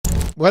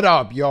What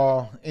up,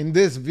 y'all? In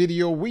this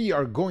video, we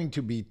are going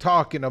to be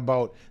talking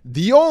about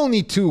the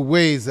only two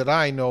ways that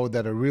I know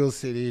that a real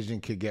estate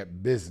agent could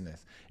get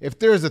business. If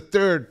there's a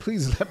third,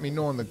 please let me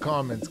know in the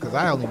comments because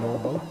I only know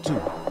about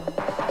two.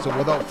 So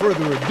without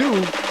further ado,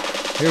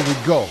 here we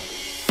go.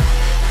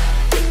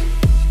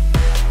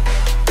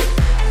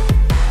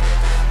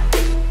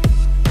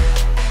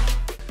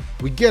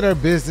 We get our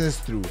business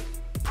through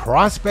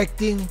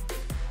prospecting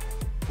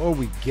or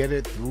we get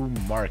it through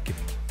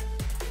marketing.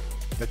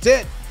 That's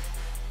it.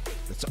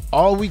 That's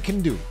all we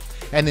can do.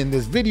 And in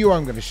this video,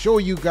 I'm going to show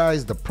you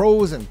guys the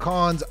pros and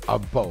cons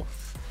of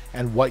both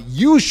and what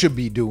you should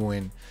be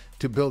doing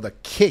to build a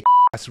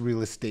kick-ass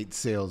real estate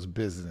sales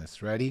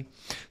business. Ready?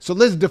 So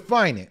let's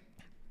define it.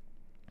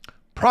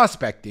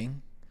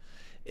 Prospecting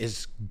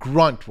is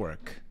grunt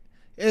work.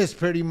 It's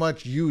pretty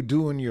much you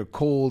doing your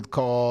cold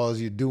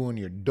calls, you're doing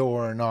your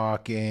door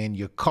knocking,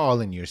 you're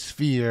calling your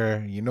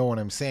sphere. You know what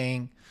I'm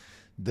saying?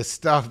 The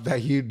stuff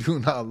that you do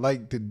not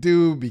like to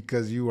do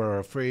because you are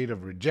afraid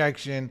of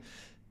rejection.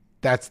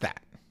 That's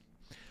that.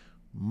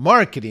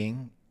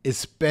 Marketing is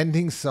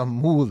spending some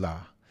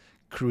moolah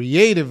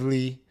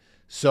creatively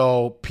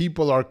so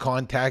people are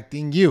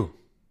contacting you.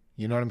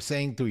 You know what I'm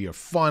saying? Through your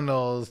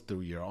funnels,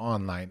 through your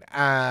online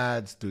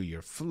ads, through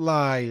your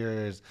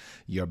flyers,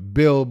 your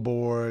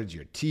billboards,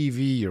 your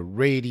TV, your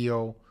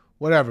radio,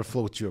 whatever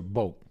floats your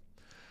boat.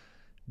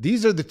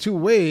 These are the two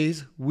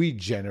ways we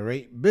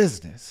generate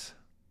business.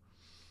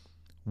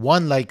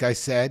 One, like I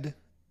said,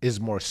 is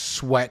more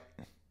sweat.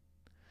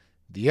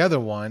 The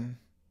other one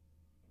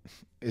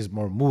is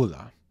more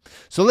moolah.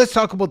 So let's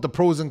talk about the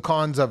pros and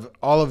cons of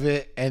all of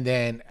it. And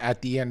then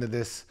at the end of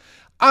this,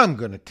 I'm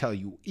going to tell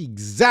you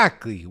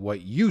exactly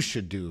what you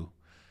should do,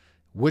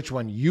 which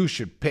one you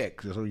should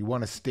pick. So you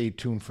want to stay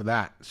tuned for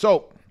that.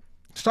 So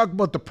let's talk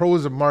about the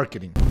pros of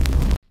marketing.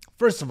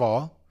 First of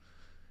all,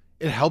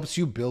 it helps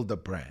you build a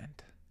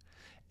brand.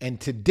 And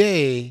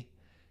today,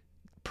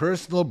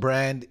 personal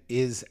brand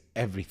is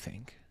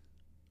everything.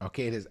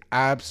 Okay, it is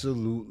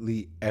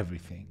absolutely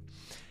everything.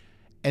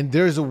 And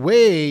there's a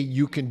way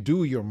you can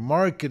do your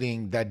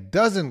marketing that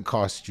doesn't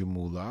cost you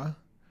moolah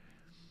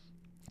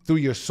through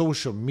your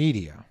social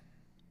media.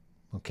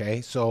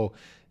 Okay, so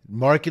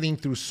marketing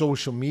through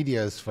social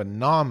media is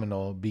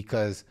phenomenal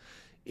because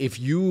if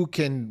you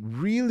can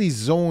really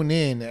zone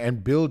in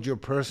and build your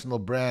personal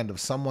brand of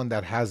someone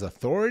that has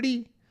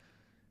authority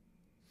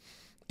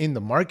in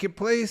the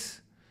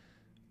marketplace,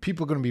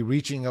 people are going to be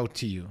reaching out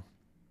to you.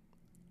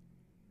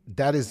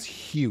 That is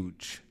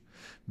huge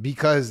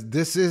because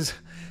this is,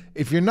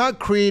 if you're not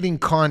creating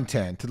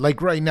content,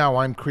 like right now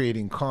I'm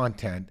creating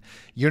content,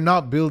 you're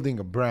not building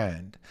a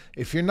brand.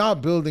 If you're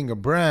not building a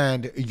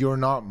brand, you're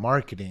not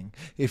marketing.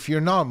 If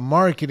you're not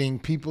marketing,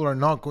 people are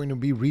not going to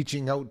be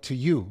reaching out to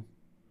you.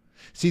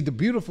 See, the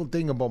beautiful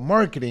thing about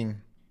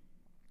marketing,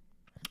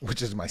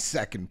 which is my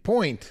second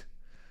point,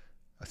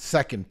 a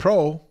second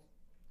pro,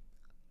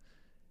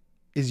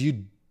 is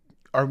you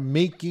are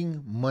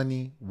making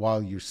money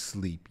while you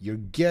sleep. You're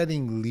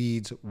getting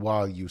leads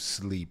while you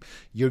sleep.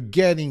 You're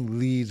getting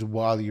leads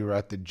while you're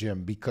at the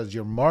gym because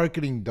your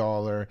marketing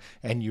dollar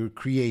and your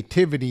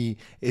creativity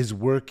is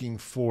working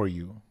for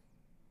you.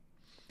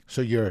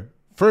 So your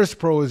first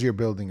pro is you're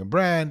building a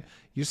brand.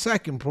 Your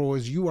second pro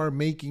is you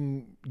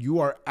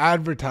are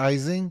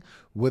advertising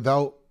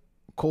without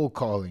cold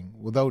calling,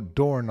 without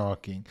door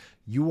knocking.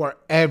 You are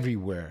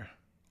everywhere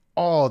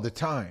all the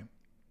time.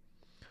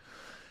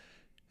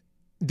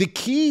 The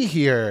key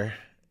here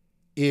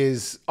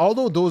is,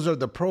 although those are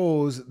the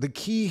pros, the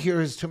key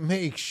here is to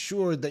make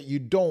sure that you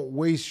don't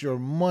waste your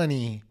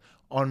money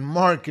on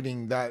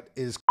marketing that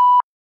is,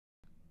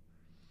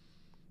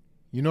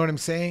 you know what I'm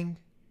saying?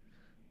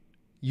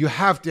 You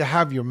have to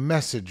have your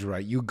message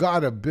right. You got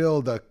to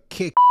build a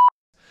kick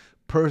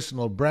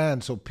personal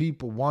brand so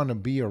people want to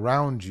be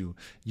around you.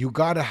 You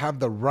got to have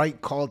the right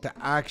call to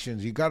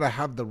actions. You got to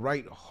have the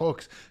right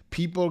hooks.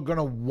 People are going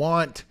to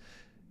want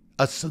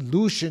a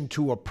solution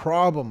to a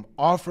problem.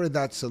 Offer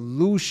that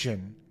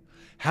solution.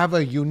 Have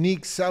a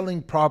unique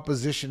selling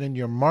proposition in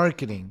your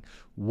marketing.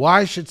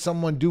 Why should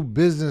someone do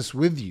business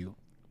with you?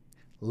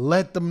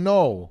 Let them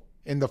know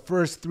in the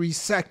first 3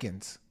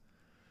 seconds.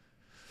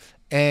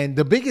 And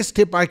the biggest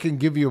tip I can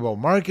give you about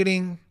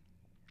marketing,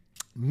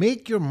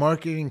 make your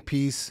marketing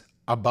piece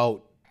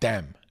about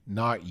them,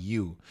 not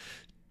you.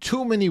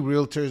 Too many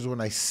realtors, when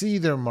I see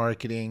their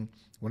marketing,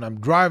 when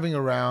I'm driving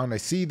around, I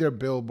see their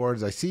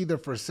billboards, I see their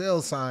for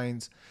sale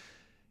signs,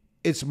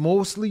 it's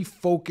mostly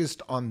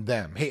focused on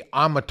them. Hey,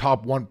 I'm a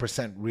top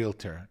 1%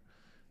 realtor.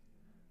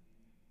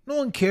 No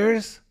one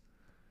cares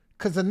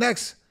because the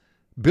next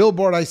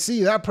billboard I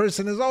see, that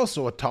person is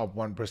also a top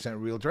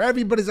 1% realtor.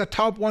 Everybody's a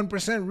top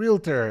 1%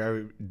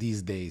 realtor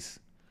these days.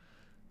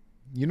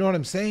 You know what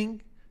I'm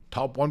saying?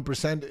 Top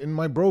 1% in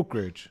my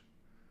brokerage.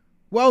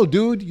 Well,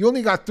 dude, you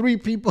only got 3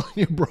 people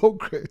in your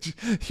brokerage.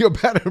 You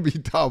better be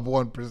top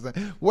 1%.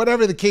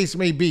 Whatever the case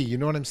may be, you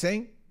know what I'm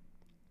saying?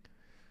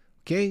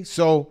 Okay,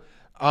 so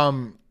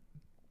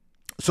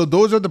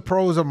those are the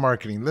pros of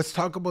marketing. Let's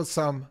talk about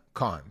some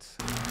cons.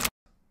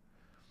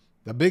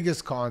 The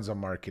biggest cons of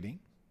marketing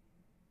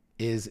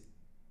is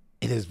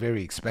it is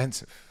very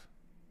expensive.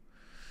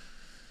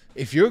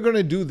 If you're going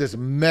to do this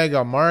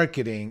mega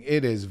marketing,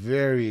 it is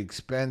very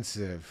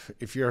expensive.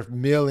 If you're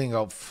mailing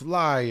out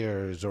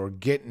flyers or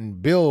getting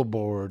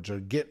billboards or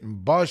getting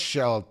bus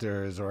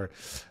shelters or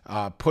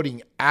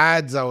putting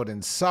ads out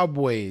in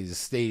subways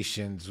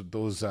stations,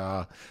 those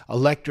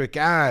electric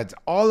ads,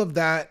 all of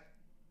that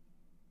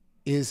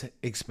is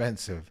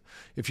expensive.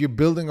 If you're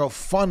building out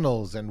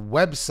funnels and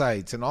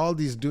websites and all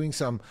these, doing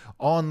some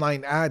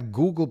online ad,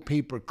 Google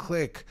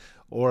pay-per-click,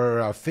 or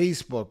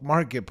Facebook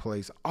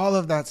Marketplace, all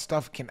of that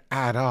stuff can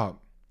add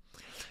up.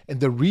 And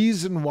the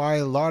reason why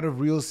a lot of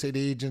real estate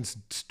agents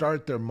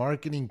start their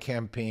marketing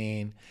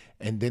campaign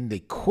and then they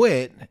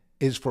quit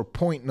is for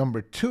point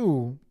number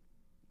 2.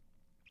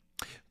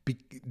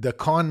 The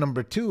con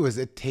number 2 is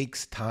it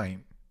takes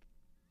time.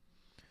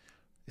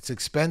 It's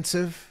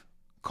expensive.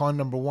 Con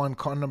number 1.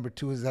 Con number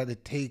 2 is that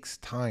it takes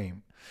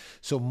time.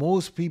 So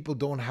most people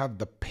don't have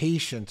the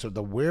patience or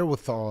the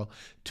wherewithal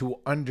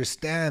to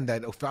understand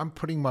that if I'm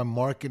putting my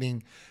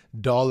marketing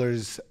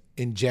dollars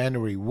in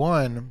January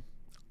 1,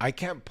 I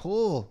can't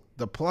pull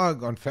the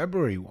plug on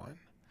February 1.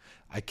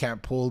 I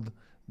can't pull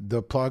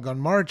the plug on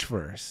March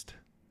 1st.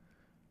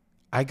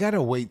 I got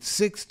to wait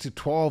 6 to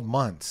 12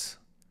 months.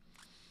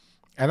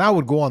 And I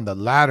would go on the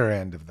latter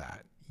end of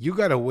that. You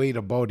got to wait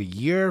about a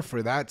year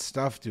for that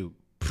stuff to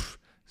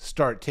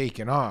start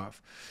taking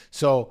off.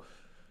 So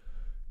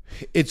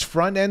it's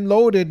front end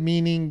loaded,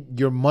 meaning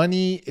your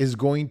money is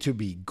going to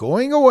be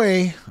going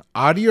away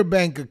out of your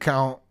bank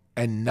account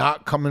and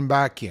not coming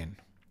back in.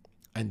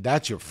 And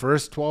that's your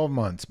first 12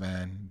 months,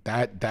 man.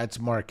 That's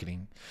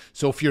marketing.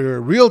 So if you're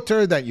a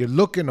realtor that you're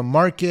looking to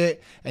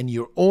market and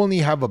you only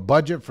have a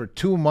budget for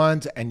 2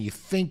 months and you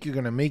think you're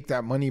going to make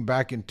that money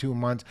back in 2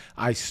 months,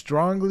 I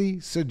strongly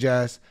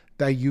suggest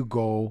that you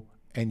go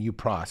and you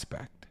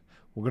prospect.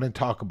 We're going to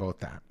talk about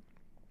that.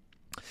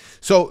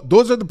 So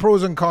those are the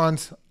pros and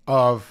cons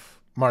of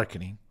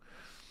marketing.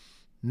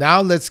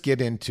 Now let's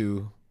get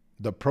into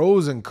the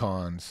pros and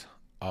cons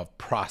of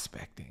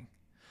prospecting.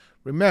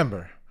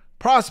 Remember,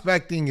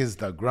 prospecting is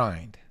the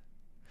grind.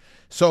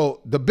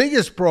 So the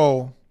biggest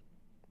pro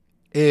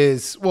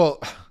is,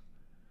 well,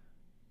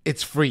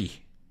 it's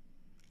free.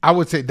 I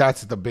would say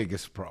that's the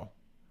biggest pro.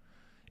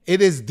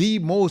 It is the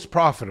most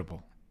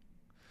profitable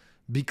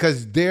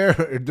because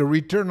the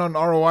return on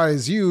ROI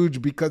is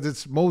huge because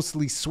it's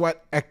mostly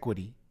sweat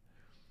equity.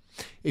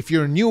 If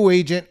you're a new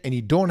agent and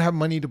you don't have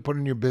money to put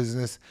in your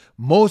business,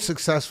 most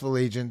successful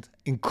agents,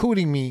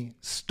 including me,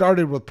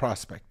 started with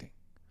prospecting.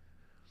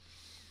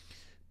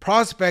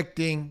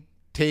 Prospecting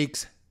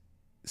takes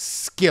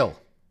skill.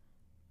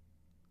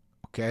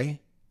 Okay?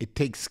 It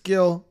takes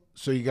skill,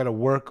 so you got to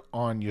work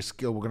on your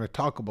skill. We're going to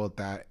talk about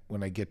that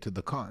when I get to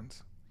the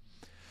cons.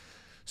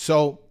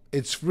 So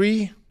it's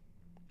free.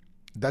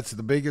 That's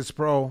the biggest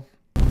pro.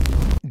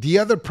 The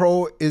other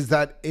pro is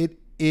that it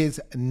is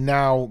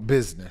now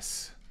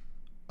business.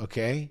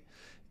 Okay,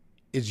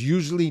 it's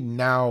usually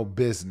now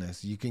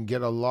business. You can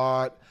get a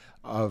lot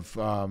of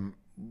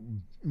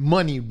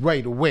money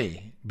right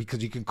away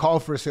because you can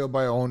call for sale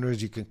by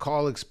owners, you can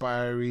call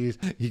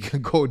expiries, you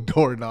can go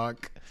door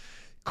knock,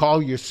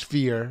 call your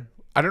sphere.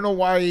 I don't know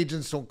why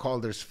agents don't call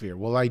their sphere.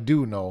 Well, I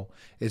do know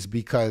it's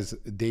because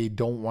they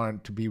don't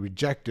want to be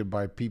rejected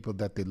by people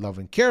that they love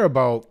and care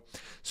about.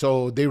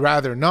 So they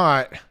rather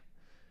not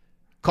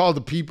call the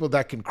people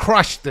that can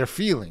crush their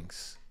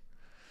feelings.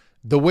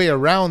 The way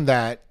around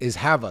that is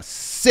have a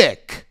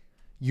sick,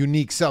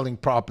 unique selling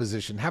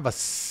proposition. Have a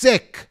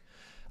sick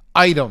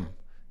item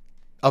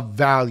of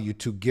value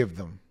to give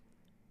them.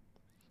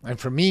 And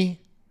for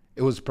me,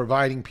 it was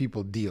providing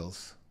people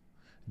deals.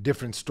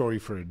 Different story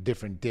for a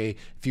different day.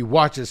 If you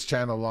watch this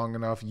channel long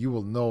enough, you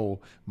will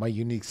know my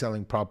unique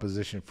selling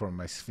proposition for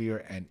my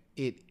sphere, and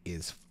it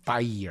is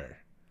fire.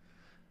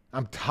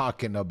 I'm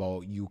talking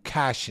about you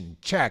cashing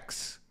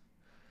checks,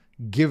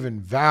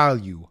 giving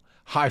value,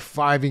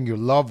 high-fiving your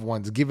loved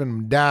ones, giving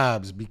them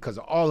dabs because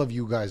all of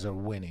you guys are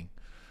winning.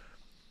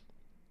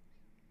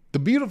 The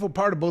beautiful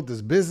part about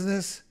this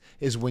business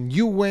is when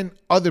you win,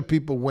 other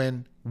people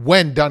win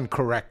when done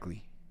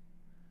correctly.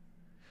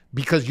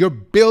 Because you're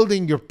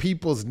building your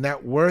people's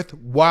net worth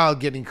while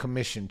getting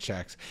commission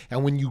checks.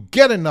 And when you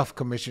get enough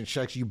commission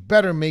checks, you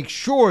better make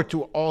sure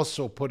to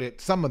also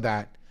put some of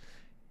that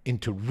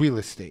into real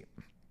estate.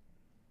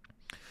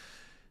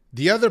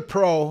 The other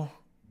pro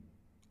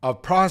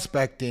of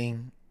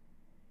prospecting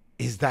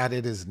is that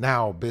it is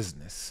now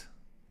business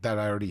that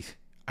I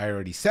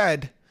already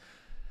said.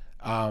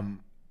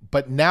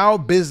 But now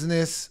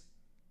business,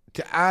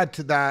 to add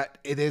to that,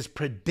 it is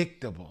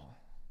predictable.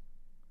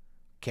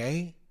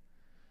 Okay?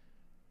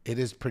 It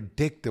is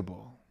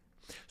predictable.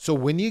 So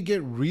when you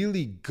get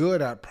really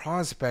good at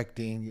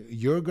prospecting,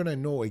 you're going to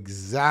know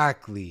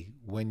exactly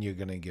when you're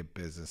going to get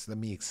business. Let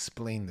me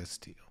explain this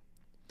to you.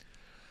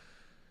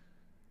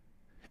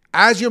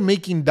 As you're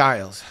making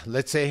dials,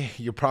 let's say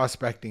your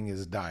prospecting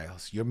is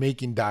dials. You're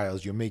making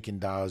dials, you're making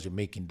dials, you're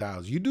making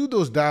dials. You do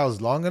those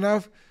dials long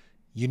enough,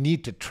 you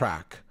need to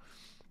track.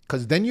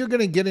 Because then you're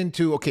going to get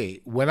into,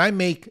 okay, when I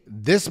make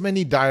this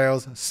many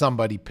dials,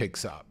 somebody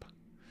picks up.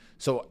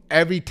 So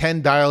every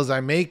 10 dials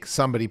I make,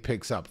 somebody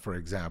picks up, for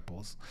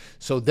examples.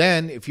 So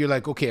then if you're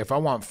like, okay, if I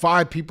want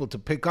 5 people to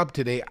pick up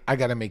today, I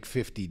got to make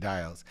 50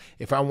 dials.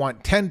 If I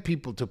want 10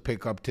 people to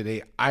pick up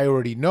today, I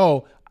already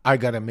know I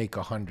got to make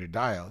 100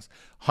 dials.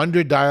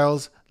 100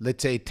 dials,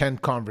 let's say 10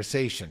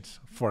 conversations,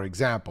 for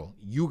example.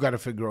 You got to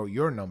figure out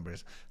your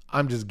numbers.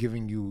 I'm just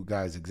giving you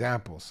guys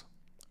examples.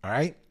 All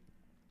right.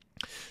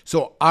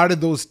 So out of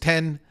those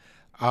 10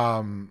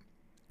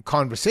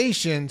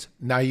 conversations,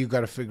 now you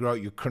got to figure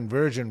out your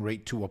conversion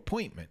rate to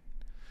appointment,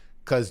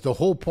 because the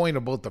whole point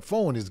about the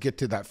phone is get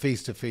to that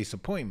face-to-face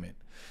appointment.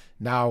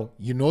 Now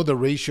you know the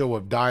ratio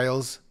of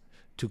dials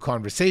to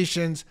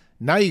conversations.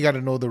 Now you got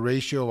to know the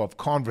ratio of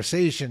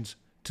conversations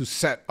to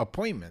set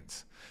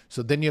appointments.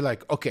 So then you're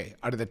like, okay,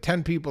 out of the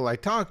 10 people I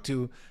talked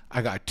to,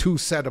 I got 2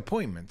 set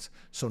appointments.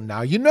 So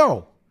now you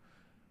know,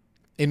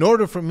 in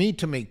order for me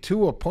to make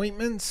 2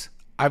 appointments,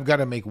 I've got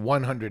to make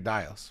 100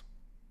 dials.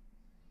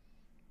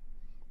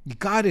 You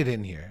got it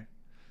in here.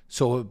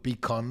 So it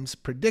becomes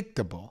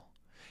predictable.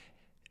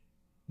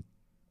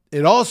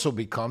 It also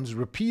becomes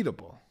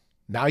repeatable.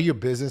 Now your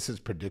business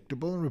is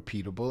predictable and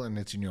repeatable, and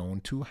it's in your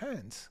own 2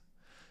 hands.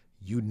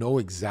 You know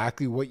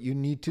exactly what you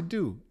need to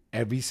do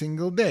every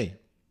single day.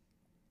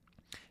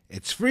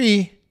 It's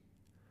free,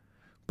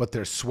 but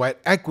there's sweat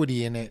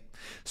equity in it.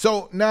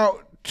 So now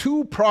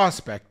to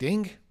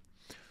prospecting,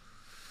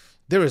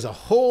 there is a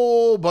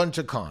whole bunch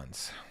of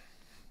cons.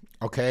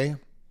 Okay.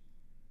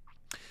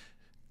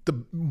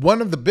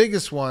 One of the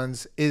biggest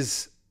ones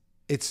is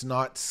it's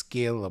not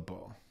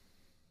scalable.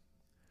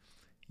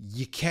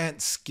 You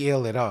can't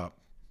scale it up.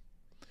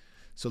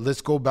 So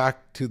let's go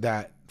back to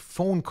that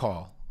phone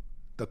call,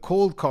 the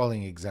cold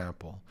calling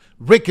example.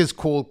 Rick is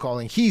cold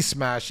calling. He's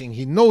smashing.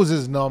 He knows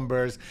his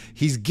numbers.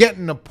 He's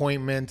getting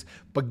appointments.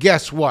 But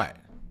guess what?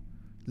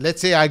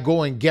 Let's say I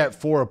go and get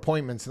 4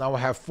 appointments. Now I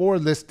have 4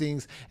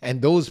 listings,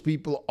 and those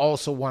people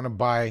also want to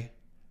buy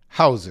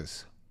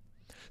houses.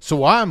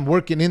 So I'm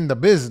working in the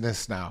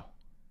business now.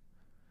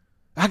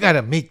 I got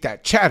to make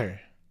that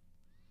chatter.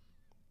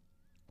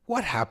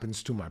 What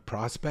happens to my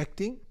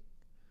prospecting?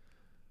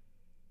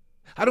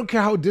 I don't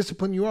care how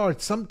disciplined you are.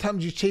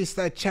 Sometimes you chase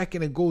that check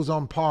and it goes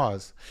on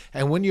pause.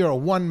 And when you're a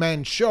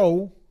one-man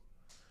show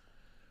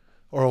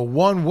or a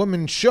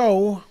one-woman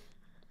show,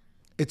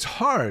 it's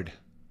hard.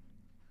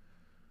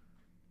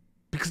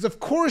 Because of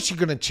course you're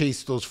going to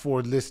chase those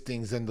 4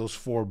 listings and those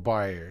 4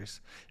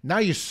 buyers. Now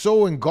you're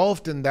so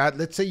engulfed in that.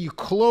 Let's say you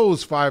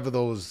close 5 of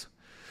those,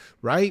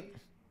 right?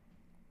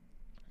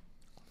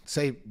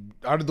 Say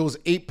out of those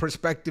 8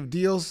 prospective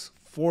deals,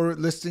 4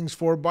 listings,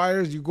 4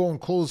 buyers, you go and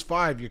close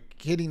 5. You're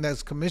hitting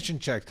those commission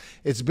checks.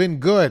 It's been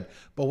good.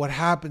 But what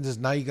happens is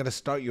now you got to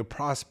start your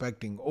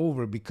prospecting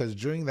over, because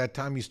during that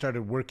time you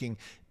started working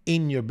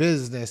in your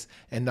business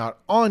and not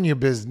on your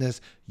business.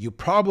 You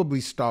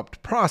probably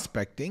stopped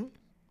prospecting.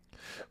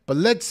 But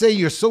let's say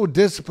you're so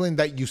disciplined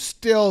that you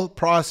still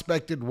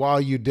prospected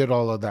while you did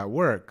all of that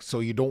work.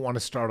 So you don't want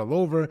to start all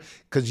over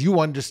because you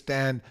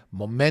understand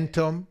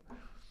momentum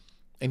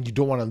and you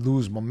don't want to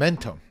lose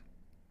momentum.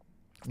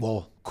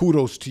 Well,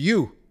 kudos to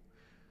you.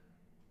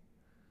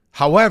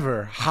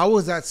 However, how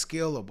is that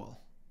scalable?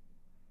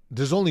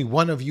 There's only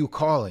one of you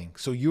calling.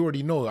 So you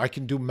already know I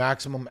can do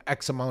maximum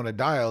X amount of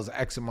dials,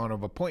 X amount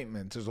of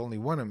appointments. There's only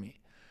one of me.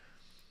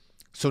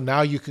 So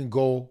now you can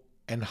go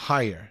and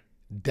hire,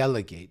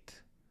 delegate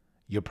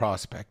your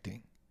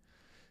prospecting.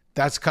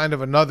 That's kind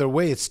of another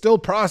way. It's still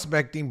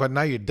prospecting, but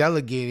now you're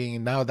delegating,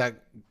 and now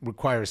that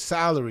requires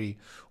salary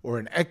or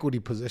an equity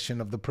position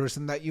of the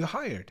person that you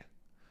hired.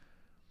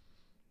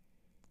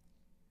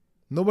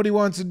 Nobody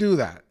wants to do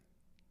that.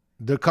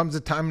 There comes a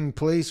time and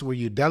place where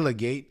you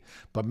delegate,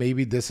 but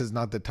maybe this is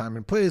not the time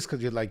and place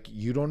because you're like,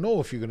 you don't know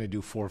if you're going to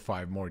do 4 or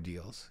 5 more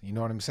deals. You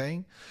know what I'm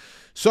saying?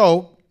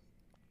 So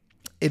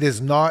it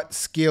is not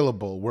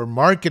scalable, where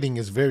marketing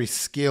is very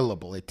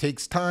scalable. It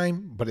takes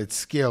time, but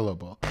it's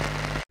scalable.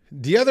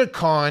 The other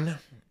con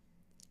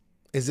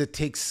is it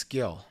takes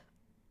skill.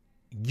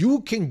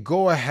 You can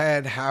go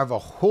ahead, have a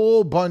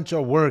whole bunch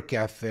of work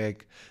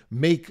ethic,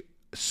 make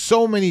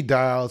so many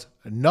dials,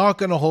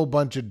 knock on a whole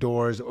bunch of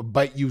doors,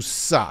 but you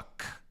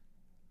suck.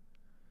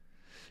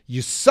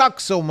 You suck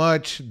so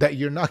much that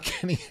you're not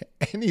getting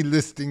any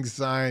listings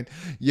signed.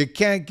 You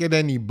can't get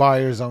any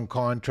buyers on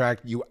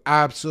contract. You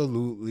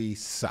absolutely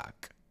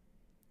suck.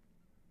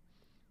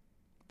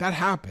 That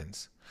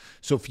happens.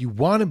 So if you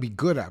want to be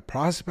good at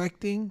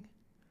prospecting,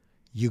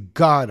 you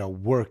gotta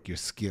work your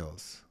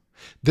skills.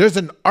 There's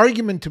an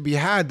argument to be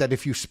had that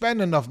if you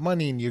spend enough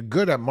money and you're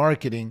good at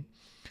marketing,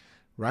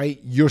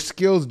 right, your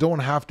skills don't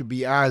have to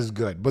be as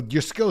good, but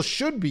your skills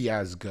should be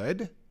as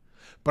good.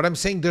 But I'm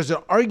saying there's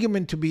an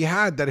argument to be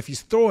had that if you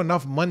throw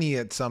enough money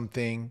at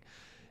something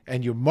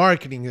and your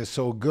marketing is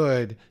so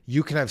good,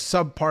 you can have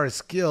subpar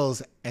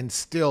skills and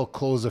still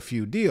close a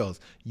few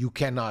deals. You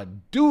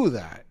cannot do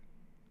that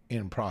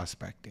in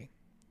prospecting.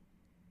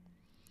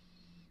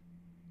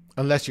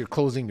 unless you're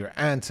closing your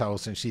aunt's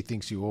house and she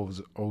thinks you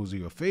owes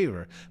you a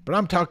favor. But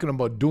I'm talking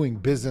about doing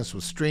business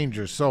with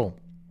strangers. So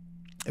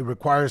it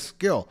requires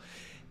skill.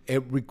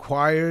 It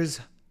requires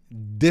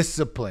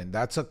discipline.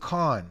 That's a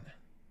con.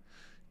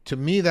 To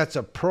me, that's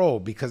a pro,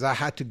 because I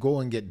had to go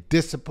and get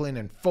disciplined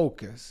and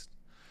focused.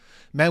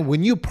 Man,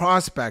 when you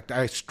prospect,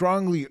 I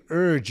strongly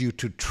urge you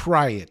to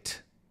try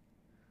it.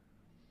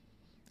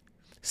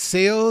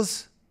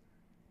 Sales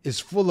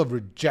is full of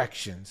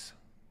rejections.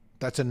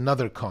 That's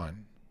another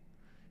con.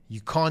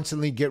 You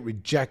constantly get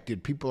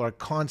rejected. People are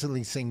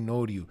constantly saying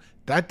no to you.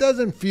 That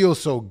doesn't feel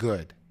so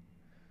good.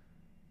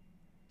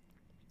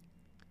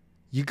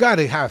 You got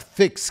to have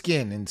thick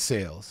skin in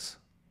sales.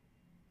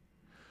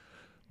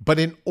 But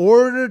in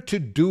order to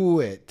do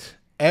it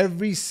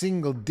every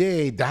single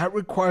day, that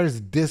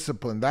requires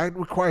discipline. That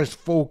requires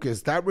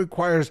focus. That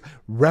requires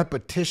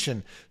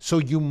repetition. So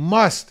you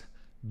must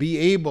be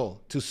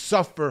able to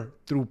suffer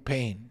through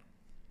pain.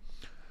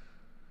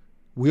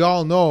 We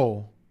all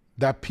know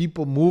that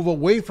people move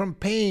away from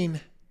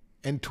pain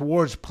and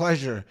towards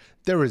pleasure.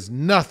 There is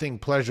nothing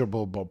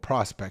pleasurable about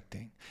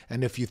prospecting.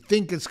 And if you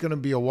think it's going to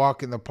be a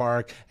walk in the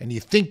park and you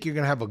think you're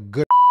going to have a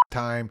good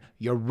time,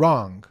 you're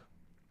wrong.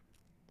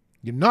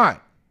 You're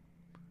not.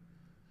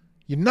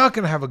 You're not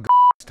going to have a good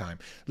time.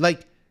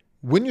 Like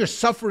when you're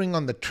suffering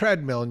on the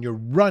treadmill and you're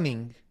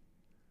running,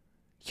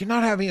 you're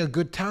not having a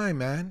good time,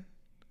 man.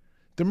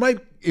 There might,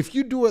 if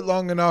you do it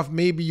long enough,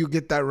 maybe you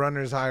get that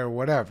runner's high or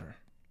whatever.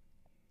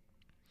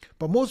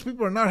 But most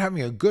people are not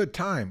having a good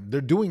time.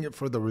 They're doing it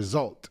for the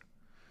result.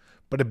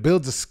 But it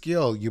builds a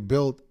skill. You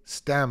build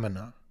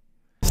stamina.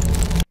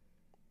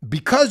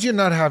 Because you're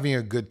not having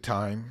a good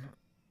time,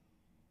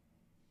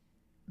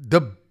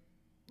 the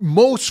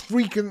most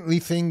frequently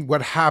thing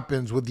what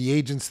happens with the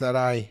agents that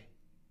I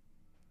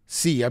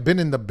see, I've been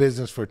in the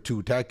business for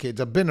 2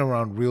 decades. I've been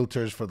around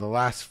realtors for the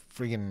last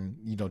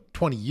freaking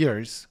 20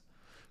 years,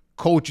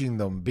 coaching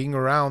them, being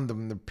around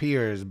them, their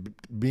peers,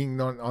 being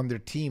on their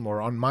team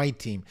or on my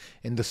team,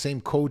 in the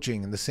same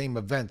coaching, in the same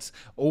events,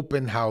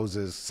 open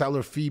houses,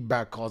 seller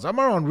feedback calls. I'm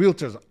around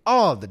realtors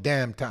all the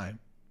damn time.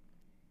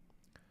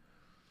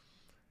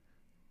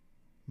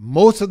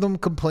 Most of them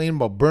complain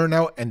about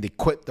burnout and they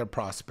quit their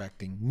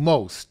prospecting.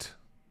 Most.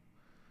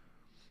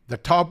 The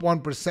top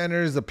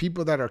 1%ers, the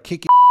people that are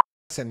kicking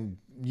ass and,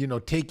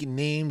 taking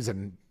names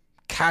and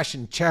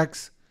cashing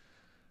checks,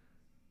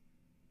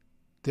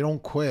 they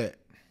don't quit.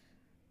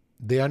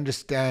 They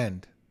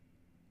understand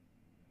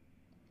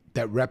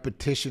that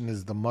repetition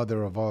is the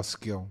mother of all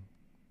skill.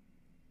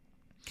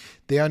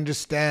 They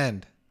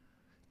understand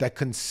that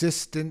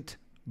consistent,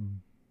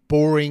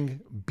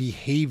 boring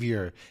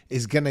behavior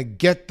is going to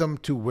get them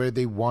to where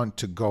they want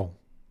to go.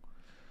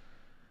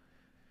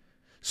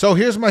 So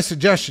here's my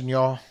suggestion,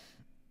 y'all.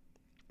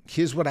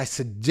 Here's what I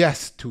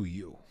suggest to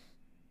you.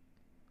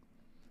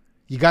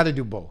 You got to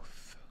do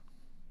both.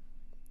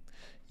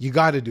 You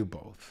got to do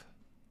both.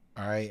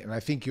 All right. And I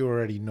think you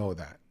already know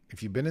that.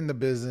 If you've been in the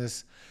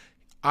business,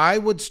 I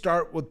would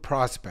start with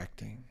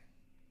prospecting.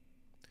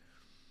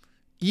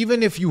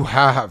 Even if you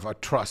have a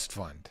trust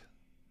fund,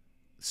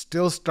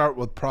 still start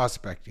with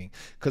prospecting,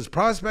 because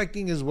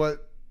prospecting is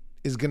what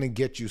is going to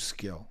get you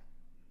skill.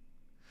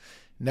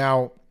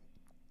 Now,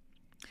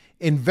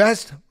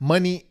 invest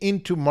money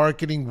into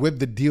marketing with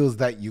the deals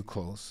that you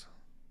close.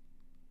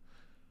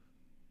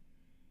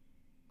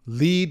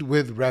 Lead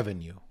with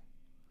revenue.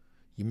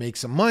 You make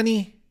some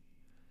money,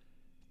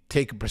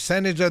 take a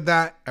percentage of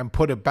that and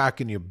put it back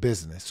in your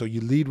business. So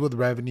you lead with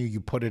revenue, you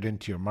put it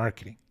into your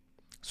marketing.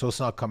 So it's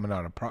not coming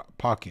out of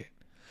pocket.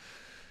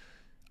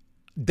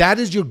 That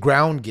is your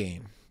ground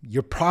game.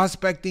 Your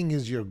prospecting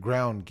is your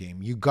ground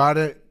game. You got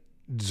to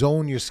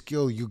zone your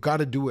skill. You got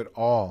to do it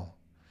all.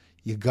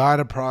 You got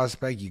to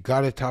prospect. You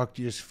got to talk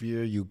to your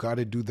sphere. You got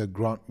to do the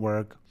grunt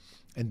work.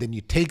 And then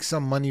you take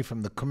some money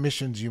from the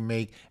commissions you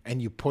make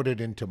and you put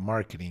it into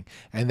marketing.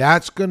 And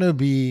that's going to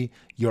be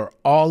your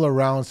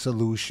all-around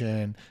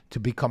solution to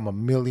become a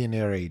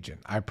millionaire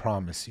agent. I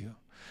promise you.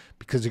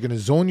 Because you're going to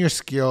zone your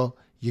skill.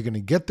 You're going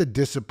to get the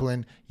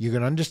discipline. You're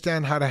going to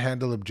understand how to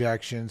handle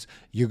objections.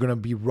 You're going to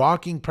be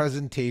rocking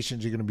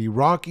presentations. You're going to be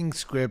rocking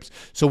scripts.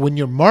 So when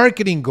your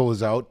marketing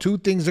goes out, two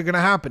things are going to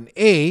happen.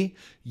 A,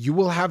 you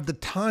will have the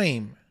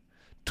time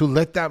to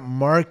let that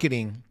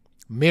marketing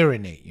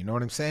marinate. You know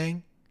what I'm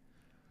saying?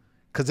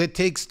 Because it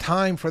takes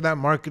time for that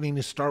marketing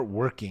to start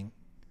working.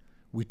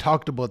 We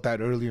talked about that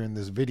earlier in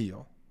this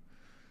video.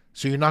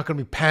 So you're not going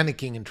to be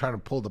panicking and trying to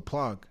pull the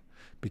plug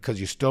because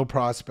you're still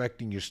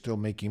prospecting. You're still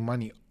making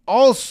money.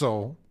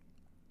 Also,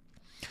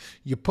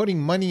 you're putting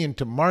money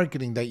into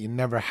marketing that you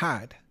never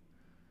had.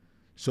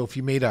 So if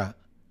you made a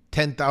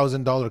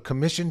 $10,000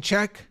 commission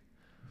check,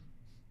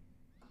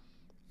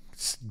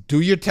 do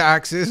your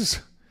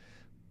taxes,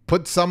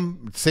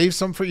 save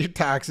some for your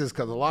taxes,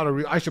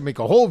 because I should make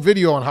a whole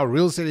video on how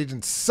real estate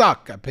agents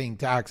suck at paying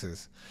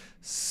taxes,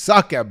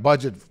 suck at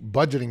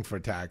budgeting for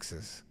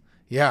taxes.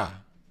 Yeah,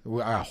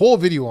 a whole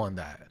video on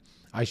that.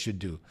 I should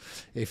do.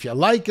 If you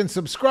like and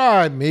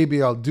subscribe,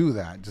 maybe I'll do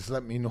that. Just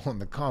let me know in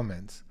the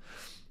comments.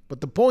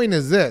 But the point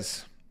is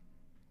this.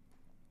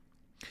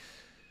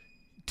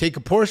 Take a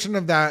portion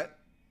of that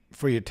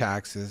for your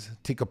taxes.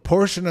 Take a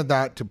portion of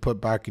that to put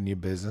back in your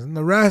business. And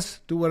the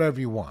rest, do whatever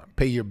you want.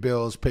 Pay your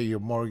bills, pay your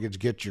mortgage,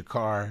 get your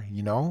car,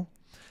 you know.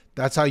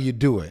 That's how you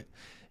do it.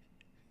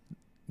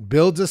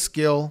 Build a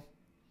skill,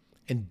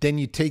 and then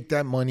you take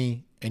that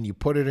money and you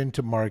put it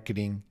into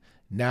marketing.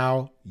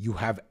 Now you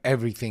have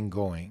everything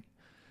going.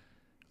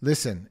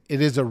 Listen, it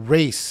is a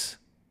race.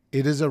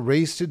 It is a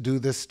race to do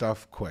this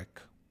stuff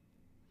quick.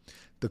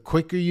 The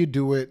quicker you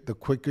do it, the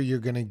quicker you're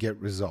going to get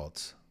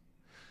results.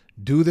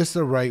 Do this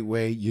the right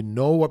way. You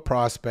know what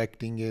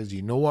prospecting is.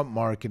 You know what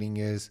marketing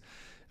is.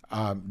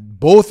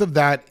 Both of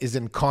that is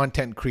in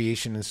content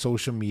creation and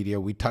social media.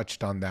 We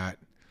touched on that.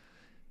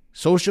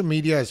 Social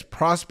media is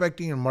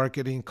prospecting and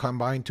marketing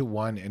combined to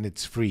one, and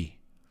it's free.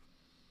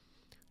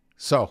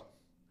 So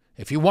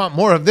if you want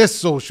more of this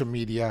social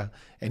media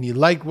and you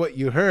like what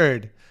you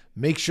heard,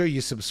 make sure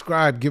you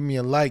subscribe. Give me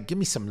a like. Give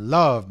me some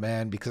love,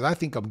 man, because I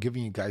think I'm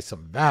giving you guys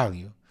some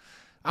value.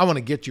 I want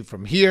to get you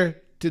from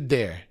here to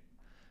there.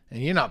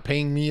 And you're not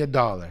paying me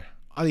 $1.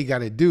 All you got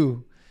to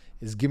do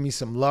is give me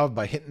some love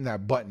by hitting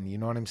that button. You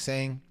know what I'm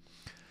saying?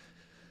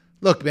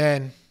 Look,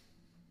 man,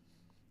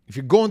 if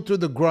you're going through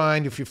the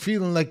grind, if you're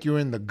feeling like you're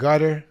in the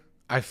gutter,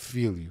 I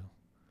feel you.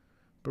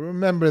 But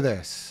remember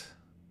this.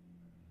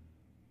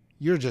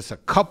 You're just a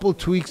couple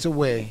tweaks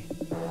away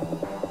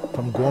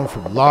from going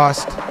from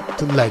lost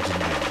to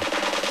legendary.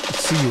 I'll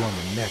see you on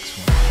the next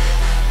one.